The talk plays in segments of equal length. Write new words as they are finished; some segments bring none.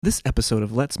This episode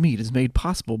of Let's Meet is made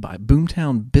possible by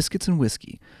Boomtown Biscuits and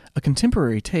Whiskey, a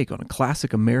contemporary take on a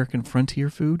classic American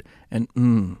frontier food, and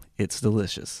it's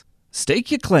delicious. Stake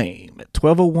your claim at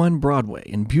 1201 Broadway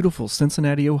in beautiful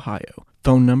Cincinnati, Ohio.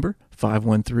 Phone number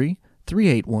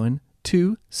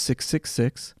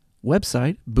 513-381-2666.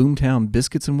 Website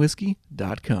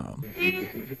boomtownbiscuitsandwhiskey.com.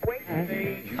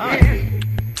 Hi.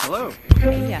 Hello.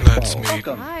 Yeah. Let's meet.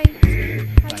 Welcome. Hi.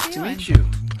 Nice to meet you.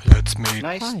 Let's meet.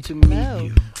 Nice to Hello. meet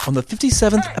you. On the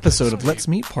 57th episode of Let's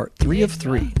Meet Part 3 of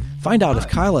 3, find out if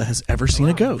Kyla has ever seen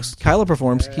a ghost. Kyla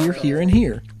performs Here, Here, and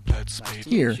Here. Let's meet.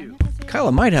 Here,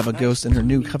 Kyla might have a ghost in her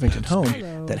new Covington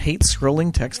home that hates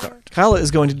scrolling text art. Kyla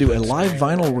is going to do a live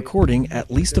vinyl recording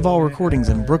at Least of All Recordings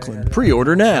in Brooklyn.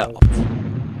 Pre-order now.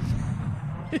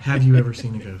 Have you ever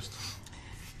seen a ghost?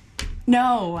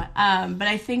 No, but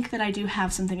I think that I do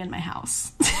have something in my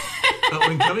house. Oh,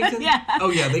 in Covington? Yeah.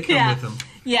 Oh, yeah, they come Yeah. with them.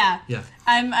 Yeah. Yeah.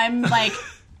 I'm like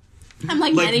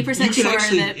 90% you can sure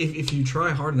actually, that if you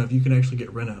try hard enough, you can actually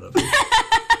get rent out of it.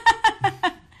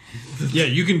 Yeah,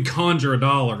 you can conjure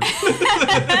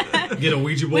 $1. Get a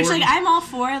Ouija board. which like I'm all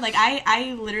for. Like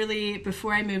I literally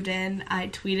before I moved in, I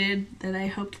tweeted that I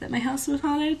hoped that my house was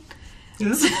haunted. Yeah,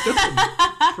 that's a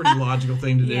pretty logical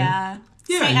thing to do. Yeah.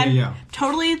 Yeah, I'm yeah.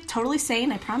 Totally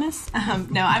sane, I promise.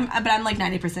 No, I'm like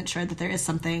 90% sure that there is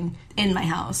something in my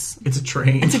house. It's a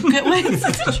train. It's a good one. It's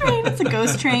a train. It's a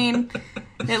ghost train.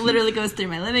 It literally goes through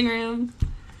my living room.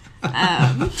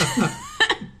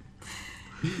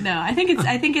 No, I think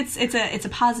it's a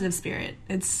positive spirit.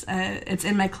 It's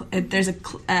in my there's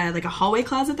like a hallway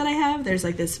closet that I have. There's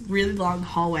like this really long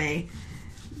hallway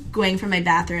going from my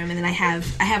bathroom, and then I have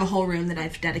a whole room that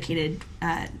I've dedicated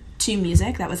to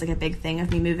music. That was like a big thing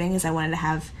of me moving, is I wanted to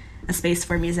have a space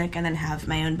for music and then have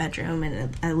my own bedroom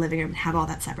and a living room and have all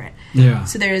that separate. Yeah.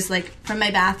 So there's like from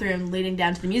my bathroom leading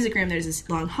down to the music room, there's this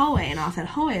long hallway, and off that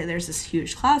hallway there's this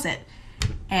huge closet.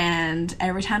 And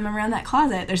every time I'm around that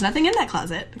closet, there's nothing in that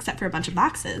closet except for a bunch of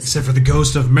boxes. Except for the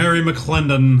ghost of Mary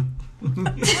McClendon.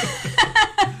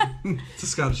 It's a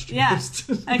Scottish Yeah. ghost.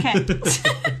 Okay.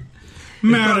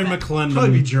 Mary Probably be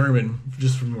McClendon. German,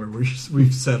 just from where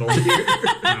we've settled here.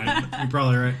 Right, you're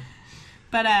probably right.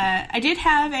 But I did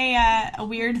have a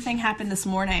weird thing happen this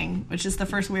morning, which is the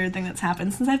first weird thing that's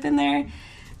happened since I've been there.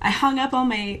 I hung up all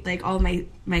my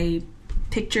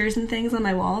pictures and things on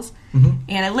my walls,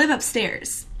 and I live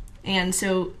upstairs. And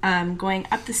so going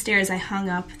up the stairs, I hung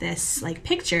up this like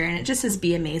picture, and it just says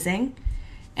 "Be Amazing."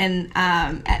 And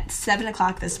at 7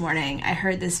 o'clock this morning, I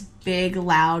heard this big,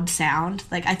 loud sound.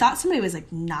 Like I thought somebody was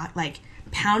like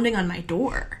pounding on my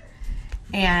door.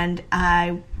 And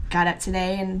I got up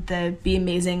today, and the "Be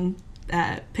Amazing"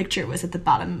 picture was at the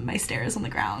bottom of my stairs on the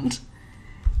ground.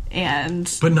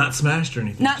 And But not smashed or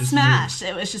anything. not just smashed.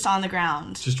 It was just on the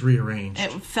ground. just rearranged.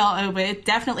 It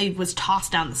definitely was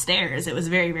tossed down the stairs. It was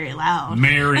very, very loud.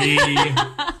 Mary.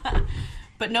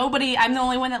 But nobody, I'm the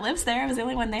only one that lives there. I was the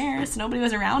only one there, so nobody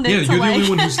was around it. Yeah, so you're like, the only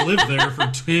one who's lived there for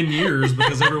 10 years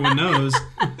because everyone knows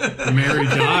Mary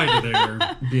died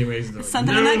there. Be amazing.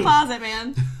 something in that closet,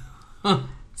 man.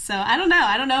 So I don't know.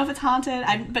 I don't know if it's haunted.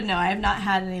 But no, I have not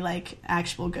had any like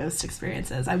actual ghost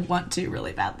experiences. I want to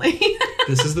really badly.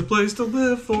 This is the place to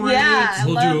live for Yeah.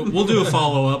 it. We'll do a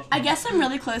follow-up. I guess I'm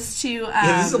really close to.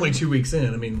 Yeah, this is only 2 weeks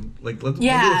in. I mean, like, we'll do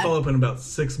Yeah. a follow-up in about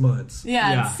 6 months.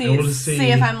 Yeah. See, And we'll just see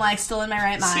see- if I'm like still in my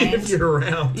right See mind. if you're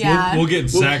around. Yeah. We'll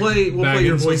get We'll Zach play your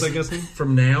Baggins, voice I guess.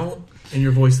 from now and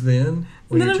your voice then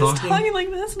when And then you're I'm just talking like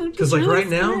this, and I'm just Because like really right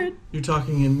now, scared. you're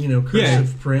talking in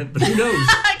cursive print, but who knows?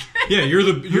 Yeah, you're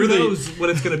Who the knows what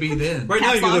it's going to be then? right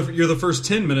Caps now lock. you're the first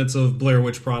 10 minutes of Blair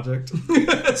Witch Project.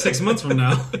 6 months from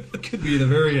now, it could be the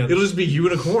very end. It'll just be you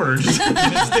in a corner, just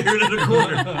staring at a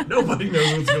corner. Nobody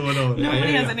knows what's going on.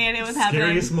 Nobody has any idea what's happening.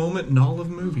 Scariest moment in all of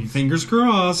movies. Fingers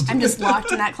crossed. I'm just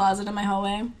locked in that closet in my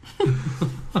hallway.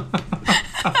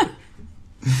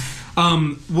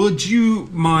 Would you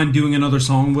mind doing another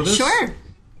song with us? Sure.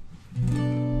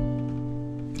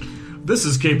 This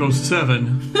is Capo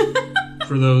 7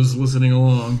 for those listening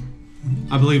along.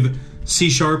 I believe C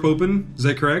sharp open. Is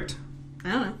that correct?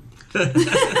 I don't know.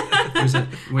 Or is that,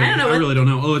 wait, I don't know what- really don't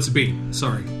know. Oh, it's a B.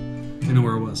 Sorry. I know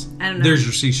where it was. I don't know. There's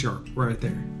your C sharp right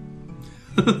there.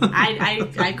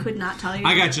 I could not tell you.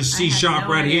 I got your C had sharp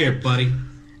no right idea. here, buddy.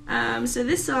 So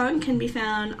this song can be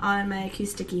found on my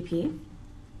acoustic EP.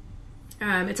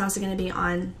 It's also going to be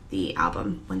on the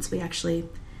album once we actually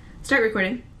start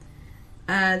recording.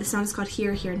 The song is called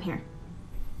Here, Here, and Here.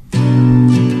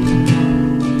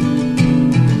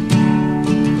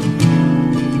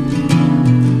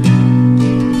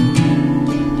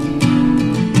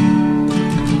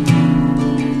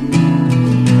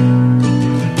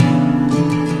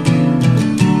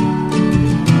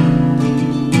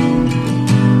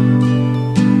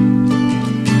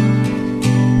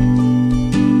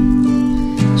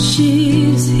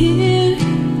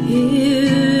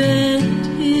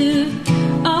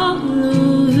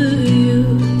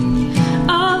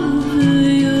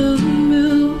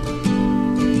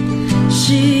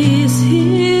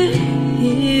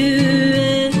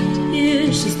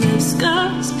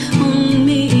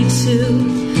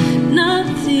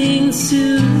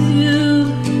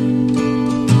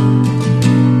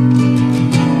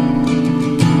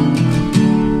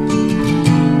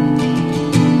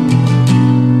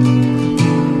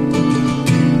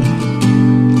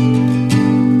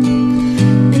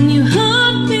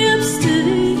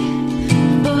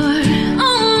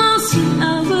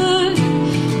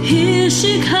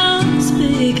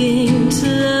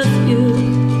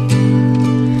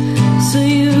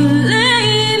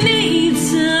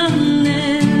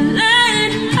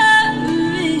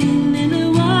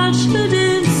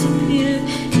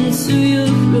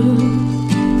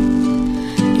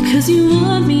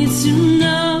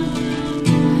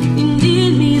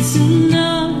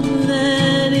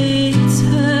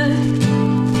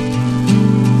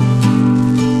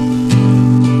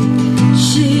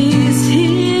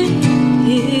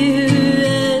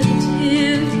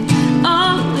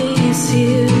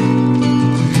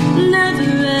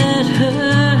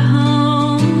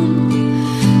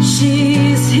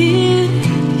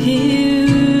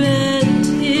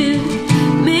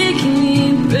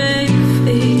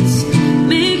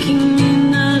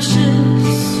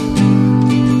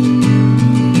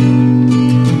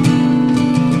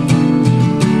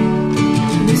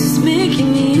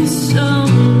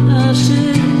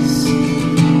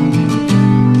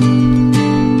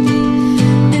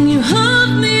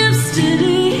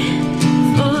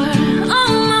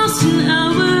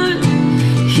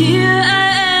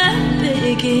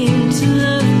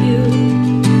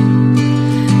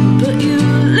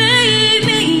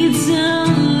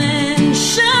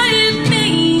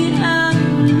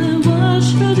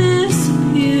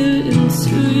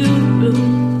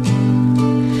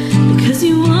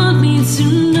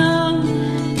 to know,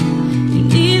 you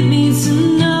need me to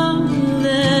know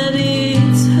that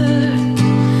it's her,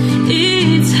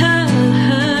 it's her.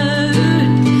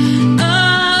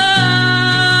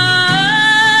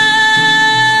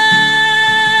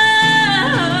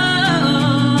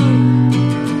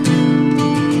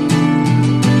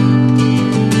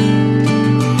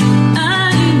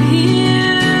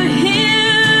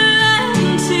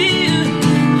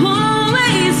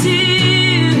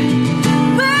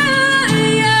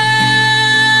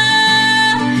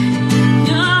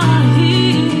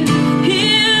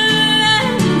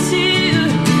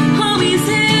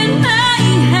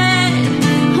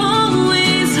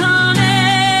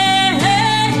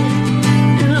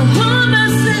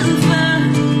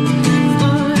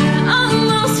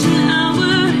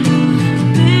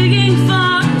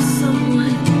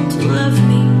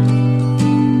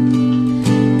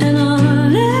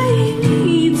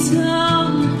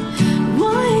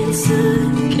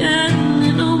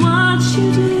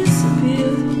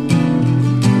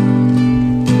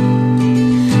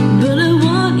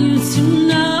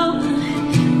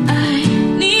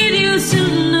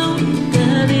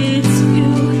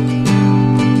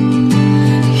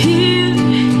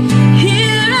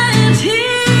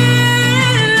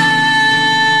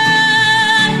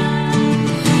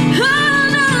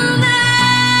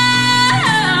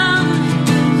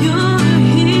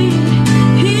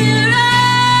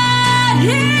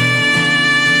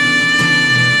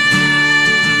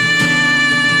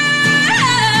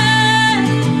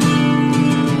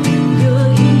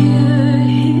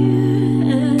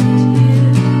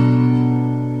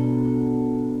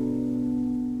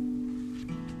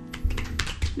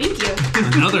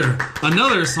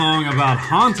 Another song about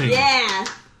haunting. Yeah.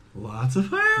 Lots of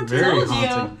haunting. Very Told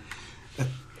haunting.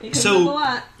 you. So, A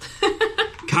lot.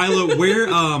 Kyla, where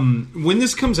when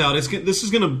this comes out, it's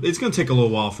gonna take a little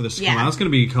while for this to come Yeah. out. It's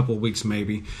gonna be a couple of weeks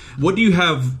maybe. What do you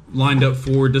have lined up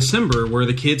for December where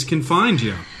the kids can find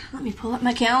you? Let me pull up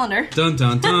my calendar. Dun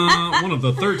dun dun! One of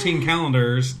the 13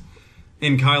 calendars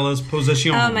in Kyla's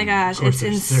possession. Oh my gosh, course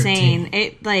it's there's insane.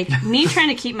 It like me trying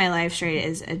to keep my life straight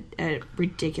is a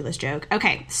ridiculous joke.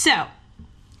 Okay, so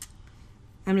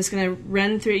I'm just gonna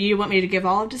run through. You want me to give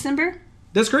all of December?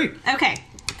 That's great. Okay,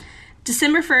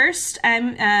 December 1st,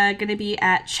 I'm gonna be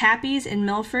at Chappie's in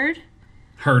Milford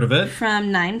Heard of it?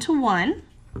 from 9 to 1.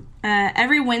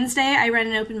 Every Wednesday, I run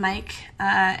an open mic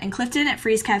in Clifton at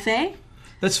Freeze Cafe.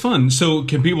 That's fun. So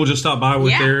can people just stop by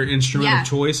with Yeah. their instrument Yeah. of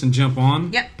choice and jump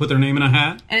on? Yep. Put their name in a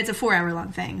hat? And it's a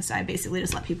 4-hour-long thing, so I basically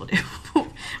just let people do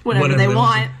whatever Whatever they they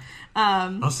want.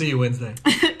 I'll see you Wednesday.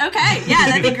 Okay, yeah,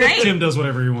 that'd be great. Tim does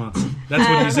whatever he wants. That's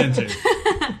what he's into.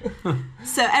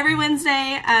 So every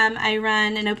Wednesday, I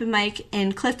run an open mic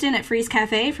in Clifton at Freeze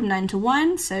Cafe from 9 to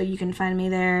 1, so you can find me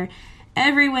there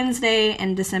every Wednesday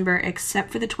in December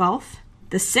except for the 12th.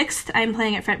 The 6th, I'm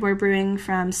playing at Fretboard Brewing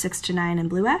from 6 to 9 in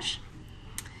Blue Ash.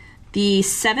 The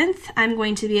 7th, I'm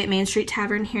going to be at Main Street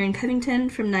Tavern here in Covington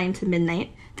from 9 to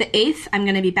midnight. The 8th, I'm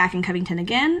going to be back in Covington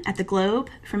again at the Globe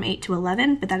from 8 to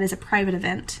 11, but that is a private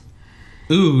event.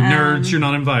 Ooh, nerds, you're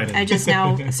not invited. I just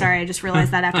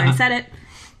realized that after I said it.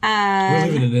 We're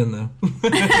leaving it in, though.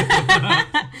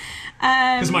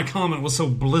 Because my comment was so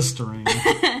blistering.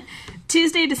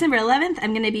 Tuesday, December 11th,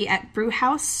 I'm going to be at Brew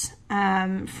House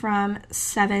from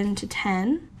 7 to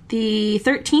 10. The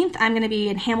 13th, I'm going to be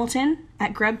in Hamilton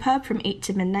at Grub Pub from 8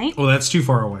 to midnight. Well, that's too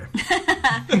far away.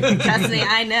 Trust me,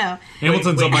 I know.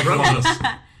 Hamilton's on my Columbus.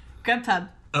 Grub Pub.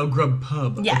 Oh, Grub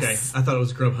Pub. Yes. Okay. I thought it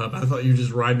was Grub Hub. I thought you were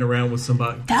just riding around with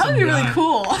somebody. That would be really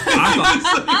cool.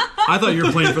 I thought you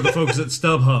were playing for the folks at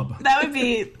StubHub. That would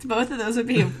be, both of those would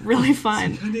be really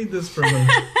fun. I need this for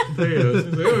my potatoes.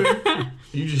 He's like, "Okay."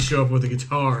 You just show up with a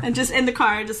guitar. And just in the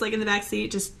car, just like in the back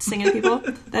seat, just singing to people.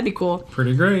 That'd be cool.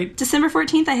 Pretty great. December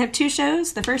 14th, I have 2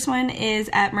 shows. The first one is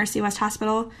at Mercy West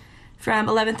Hospital from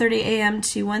 11:30 a.m.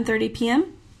 to 1:30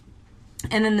 p.m.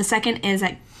 And then the second is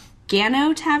at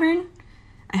Gano Tavern.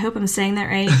 I hope I'm saying that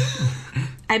right.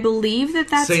 I believe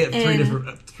that's Say it three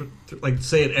different,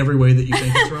 say it every way that you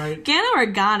think it's right. Gano or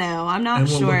Gano? I'm not And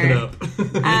we'll sure. look it up.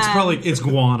 It's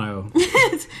guano.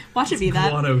 Watch it be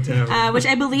that. Guano Tavern. Which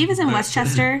I believe is in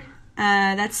Westchester.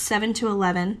 That's 7 to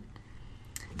 11.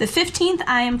 The 15th,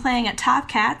 I am playing at Top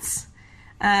Cats,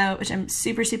 which I'm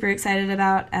super, super excited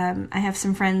about. I have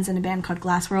some friends in a band called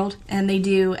Glass World, and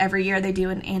every year they do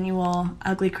an annual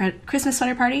Ugly Christmas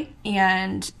sweater party,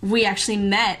 and we actually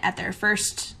met at their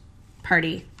first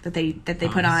party that they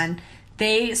put on.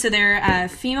 They're a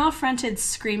female-fronted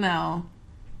screamo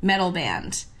metal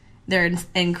band, They're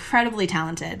incredibly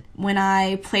talented. When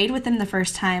I played with them the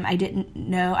first time, I didn't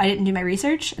do my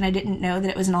research, and I didn't know that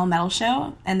it was an all-metal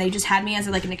show, and they just had me as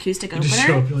like an acoustic opener. Just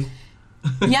show up, you're like,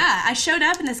 Yeah, I showed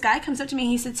up, and this guy comes up to me,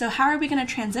 and he said, so how are we going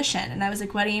to transition? And I was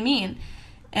like, what do you mean?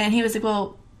 And he was like,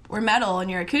 well, we're metal, and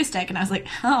you're acoustic. And I was like,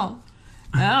 oh,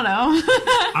 I don't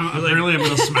know. Apparently, I'm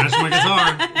going to smash my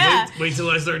guitar. wait till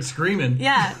I start screaming.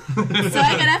 Yeah. So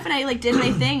I got up and I like did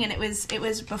my thing, and it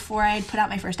was before I had put out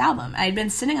my first album. I had been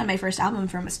sitting on my first album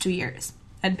for almost 2 years.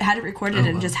 I had it recorded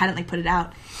and just hadn't like put it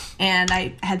out. And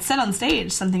I had said on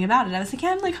stage something about it. I was like,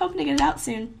 yeah, I'm like hoping to get it out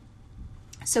soon.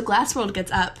 So Glassworld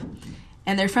gets up,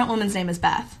 and their front woman's name is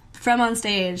Beth. From on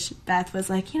stage, Beth was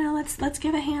like, let's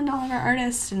give a hand to all of our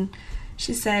artists, and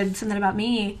she said something about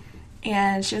me.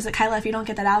 And she was like, Kyla, if you don't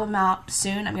get that album out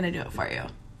soon, I'm going to do it for you.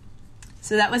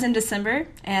 So that was in December,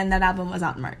 and that album was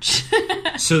out in March.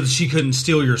 So she couldn't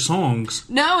steal your songs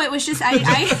No, it was just, I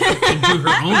and do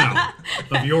her own album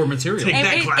of your material. Take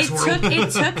that,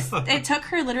 Glassworld. it took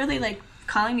her literally like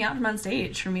calling me out from on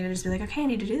stage for me to just be like, okay, I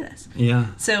need to do this. Yeah.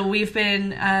 So we've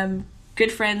been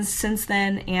good friends since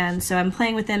then, and so I'm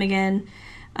playing with them again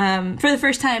for the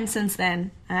first time since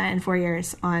then in 4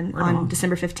 years on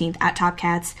December 15th at Top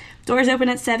Cats. Doors open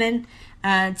at 7.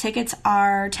 Tickets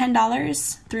are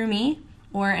 $10 through me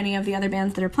or any of the other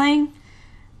bands that are playing.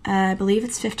 I believe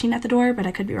it's $15 at the door, but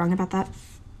I could be wrong about that.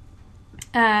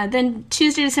 Then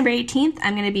Tuesday, December 18th,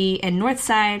 I'm going to be in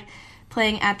Northside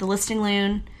playing at the Listing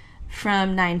Loon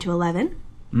from 9 to 11.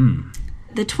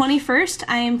 The 21st,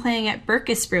 I am playing at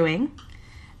Burkus Brewing,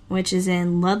 which is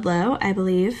in Ludlow, I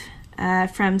believe,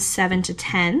 from 7 to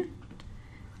 10.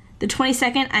 The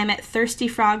 22nd, I'm at Thirsty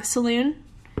Frog Saloon,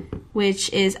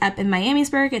 which is up in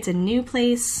Miamisburg. It's a new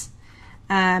place.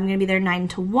 I'm going to be there 9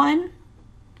 to 1.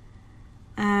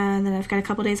 And then I've got a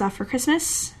couple days off for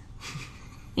Christmas.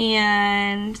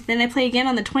 And then I play again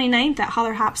on the 29th at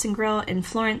Holler Hops and Grill in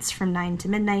Florence from 9 to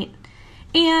midnight.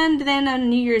 And then on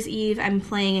New Year's Eve, I'm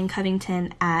playing in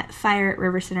Covington at Fire at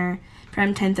River Center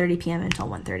from 10:30 p.m. until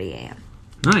 1:30 a.m.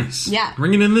 Nice. Yeah.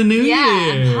 Bringing in the new year.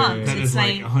 I'm pumped. That It's is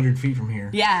like 100 feet from here.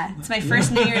 Yeah, it's my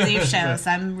first New Year's Eve show, so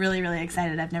I'm really, really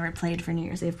excited. I've never played for New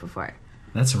Year's Eve before.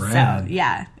 That's rad. So,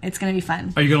 yeah, it's going to be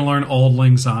fun. Are you going to learn Auld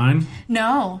Lang Syne?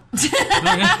 No.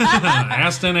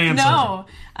 Asked and answered. No.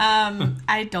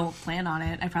 I don't plan on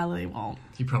it. I probably won't.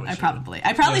 You probably should.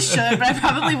 I probably should, but I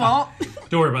probably won't.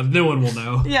 Don't worry about it. No one will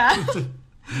know. Yeah.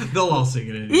 They'll all sing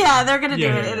it. Yeah, they're going to do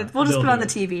Yeah, it. yeah. We'll just They'll put it on do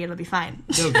the TV. It'll be fine.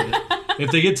 They'll get it.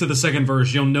 If they get to the second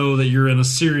verse, you'll know that you're in a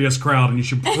serious crowd and you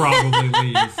should probably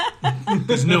leave.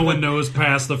 Because no one knows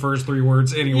past the first 3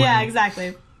 words anyway. Yeah,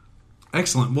 exactly.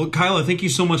 Excellent. Well, Kyla, thank you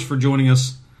so much for joining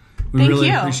us. We Thank really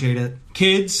you. appreciate it.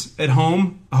 Kids at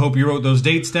home, I hope you wrote those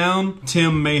dates down.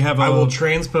 Tim may have a I will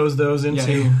transpose those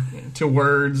into to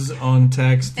words on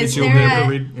text. Is that you'll there be able a- to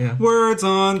read. Yeah. words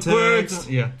on text. Words.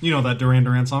 Yeah. You know that Duran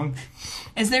Duran song?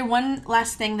 Is there one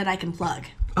last thing that I can plug?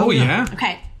 Oh, yeah.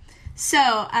 Okay. So,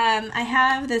 I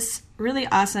have this really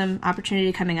awesome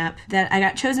opportunity coming up that I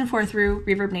got chosen for through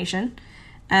Reverb Nation,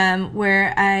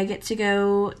 where I get to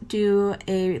go do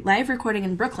a live recording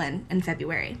in Brooklyn in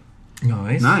February.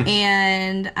 Nice. Nice.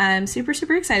 And I'm super,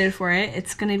 super excited for it.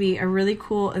 It's going to be a really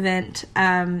cool event.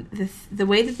 The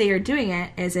way that they are doing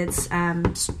it is it's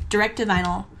direct to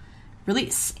vinyl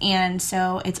release. And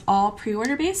so it's all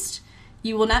pre-order based.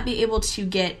 You will not be able to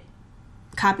get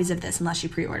copies of this unless you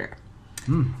pre-order.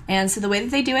 And so the way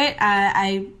that they do it,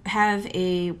 I have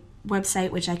a website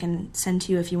which I can send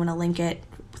to you if you want to link it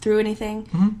through anything,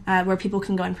 where people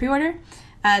can go and pre-order.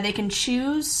 They can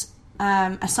choose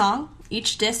a song.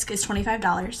 Each disc is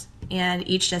 $25, and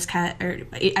each disc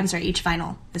each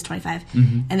vinyl is $25,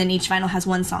 and then each vinyl has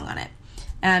one song on it.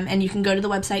 And you can go to the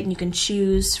website and you can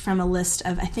choose from a list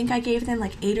of, I think I gave them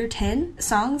like 8 or 10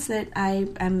 songs that I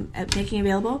am making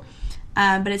available.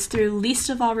 But it's through Least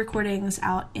of All Recordings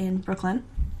out in Brooklyn.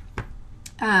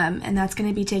 And that's going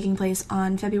to be taking place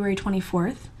on February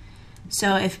 24th.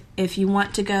 So if you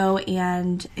want to go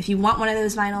and if you want one of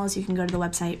those vinyls, you can go to the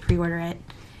website, pre-order it.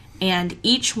 And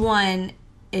each one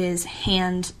is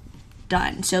hand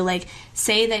done. So like,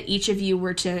 say that each of you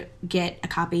were to get a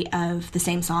copy of the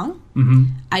same song.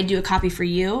 I'd do a copy for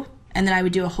you, and then I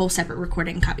would do a whole separate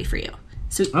recording copy for you.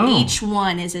 So each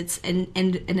one is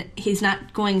and he's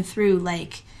not going through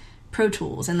like Pro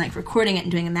Tools and like recording it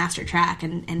and doing a master track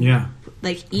and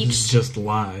like It's just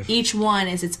live. each one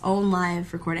is its own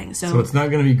live recording. So it's not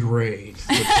going to be great.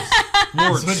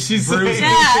 Warts, what she's bruises,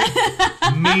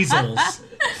 yeah. measles.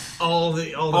 all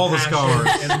the passion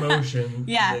scars. and emotion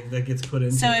that gets put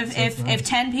into So it. if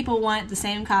 10 people want the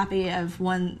same copy of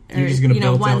one or You're just gonna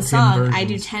belt out one 10 song, I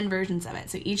do versions. 10 versions of it.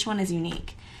 So each one is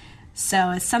unique.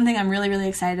 So it's something I'm really, really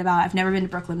excited about. I've never been to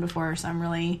Brooklyn before, so I'm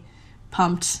really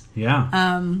pumped. Yeah.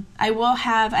 I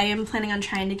am planning on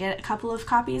trying to get a couple of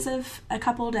copies of a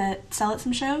couple to sell at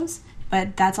some shows,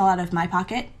 but that's all out of my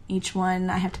pocket. Each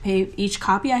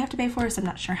copy I have to pay for, so I'm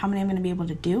not sure how many I'm going to be able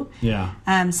to do. Yeah.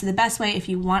 So the best way, if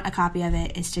you want a copy of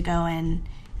it, is to go in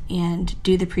and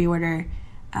do the pre-order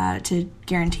to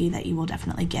guarantee that you will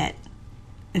definitely get.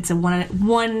 It's a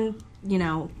once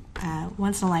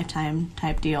in a lifetime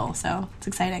type deal, so it's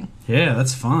exciting. Yeah,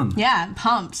 that's fun. Yeah, I'm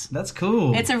pumped. That's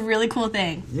cool. It's a really cool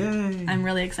thing. Yay. I'm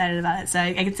really excited about it. So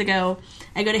I get to go.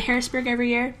 I go to Harrisburg every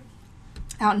year,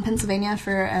 out in Pennsylvania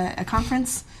for a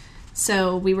conference.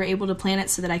 So we were able to plan it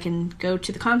so that I can go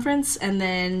to the conference and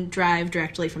then drive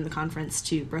directly from the conference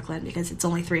to Brooklyn because it's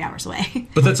only 3 hours away.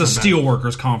 But that's a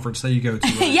steelworkers conference that you go to.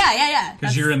 Right? Yeah.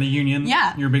 Because you're in the union.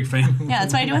 Yeah. You're a big fan. Yeah,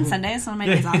 that's what I do on Sundays on my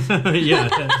days off. Yeah.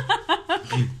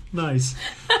 Nice.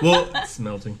 Well, It's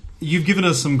melting. you've given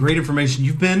us some great information.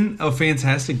 You've been a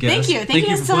fantastic guest. Thank you. Thank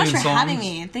you so much for playing having songs.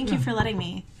 me. Thank you for letting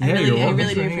me. Yeah, I you're really welcome. do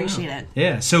hanging out. appreciate it.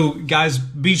 Yeah. So, guys,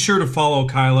 be sure to follow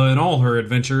Kyla in all her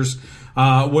adventures,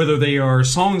 whether they are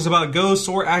songs about ghosts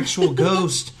or actual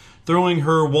ghosts, throwing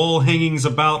her wall hangings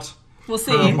about. We'll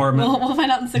see. Her apartment. We'll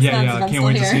find out in 6 months Yeah. if I I'm can't still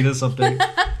wait here. to see this update.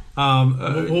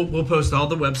 We'll post all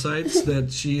the websites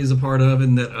that she is a part of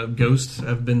and that ghosts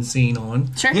have been seen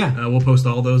on. Sure. Yeah. We'll post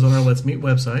all those on our Let's Meet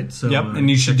website. So, Yep, and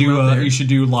you should check them out there.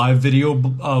 do live video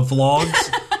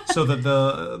vlogs so that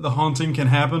the haunting can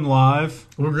happen live.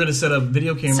 We're going to set up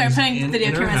video cameras. Start putting video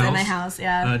in our cameras in my house.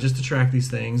 Yeah. just to track these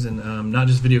things, and not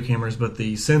just video cameras, but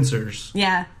the sensors.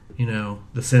 Yeah.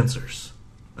 The sensors.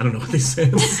 I don't know what they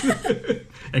sense.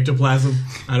 Ectoplasm.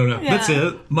 I don't know. Yeah. That's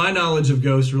it. My knowledge of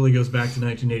ghosts really goes back to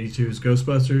 1982's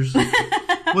Ghostbusters.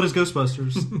 What is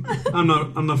Ghostbusters? I'm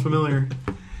not familiar.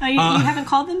 Oh, you haven't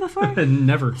called them before?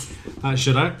 Never.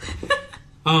 Should I?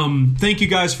 Thank you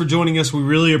guys for joining us. We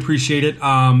really appreciate it.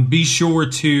 Be sure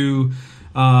to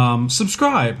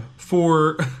subscribe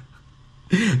for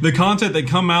the content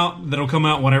that'll come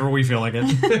out whenever we feel like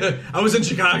it. I was in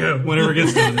Chicago. Whenever it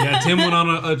gets done. Yeah, Tim went on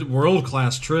a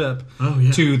world-class trip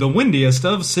to the windiest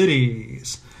of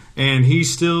cities. And he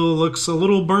still looks a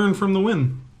little burned from the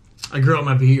wind. I grew out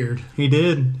my beard. He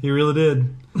did. He really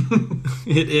did.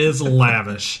 It is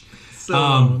lavish.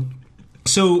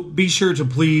 So be sure to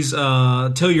please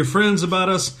tell your friends about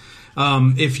us.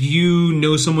 If you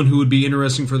know someone who would be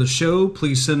interesting for the show,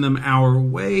 please send them our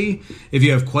way. If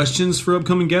you have questions for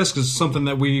upcoming guests, because something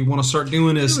that we want to start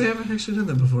doing is We haven't actually done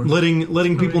that before.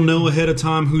 letting people know ahead of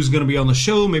time who's going to be on the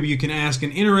show. Maybe you can ask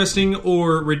an interesting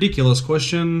or ridiculous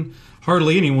question.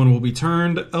 Hardly anyone will be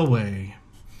turned away.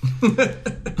 We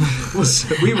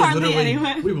will Hardly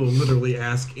anyone. We will literally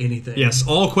ask anything. Yes,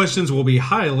 all questions will be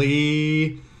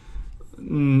highly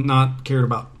not cared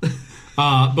about.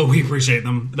 But we appreciate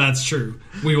them. That's true.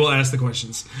 We will ask the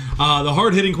questions. The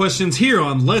hard-hitting questions here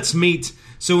on Let's Meet.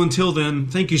 So until then,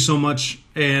 thank you so much,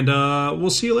 and we'll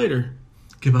see you later.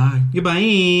 Goodbye.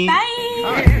 Goodbye.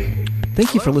 Bye.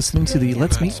 Thank you for listening to the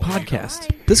Let's Meet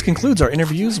podcast. This concludes our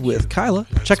interviews with Kyla.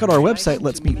 Check out our website,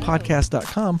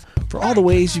 letsmeetpodcast.com, for all the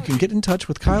ways you can get in touch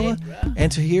with Kyla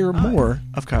and to hear more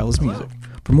of Kyla's music.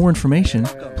 For more information,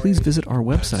 please visit our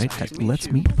website at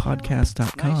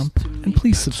letsmeetpodcast.com and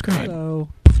please subscribe.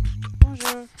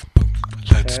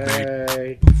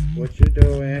 Hey, what you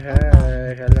doing?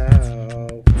 Hey,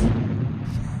 hello.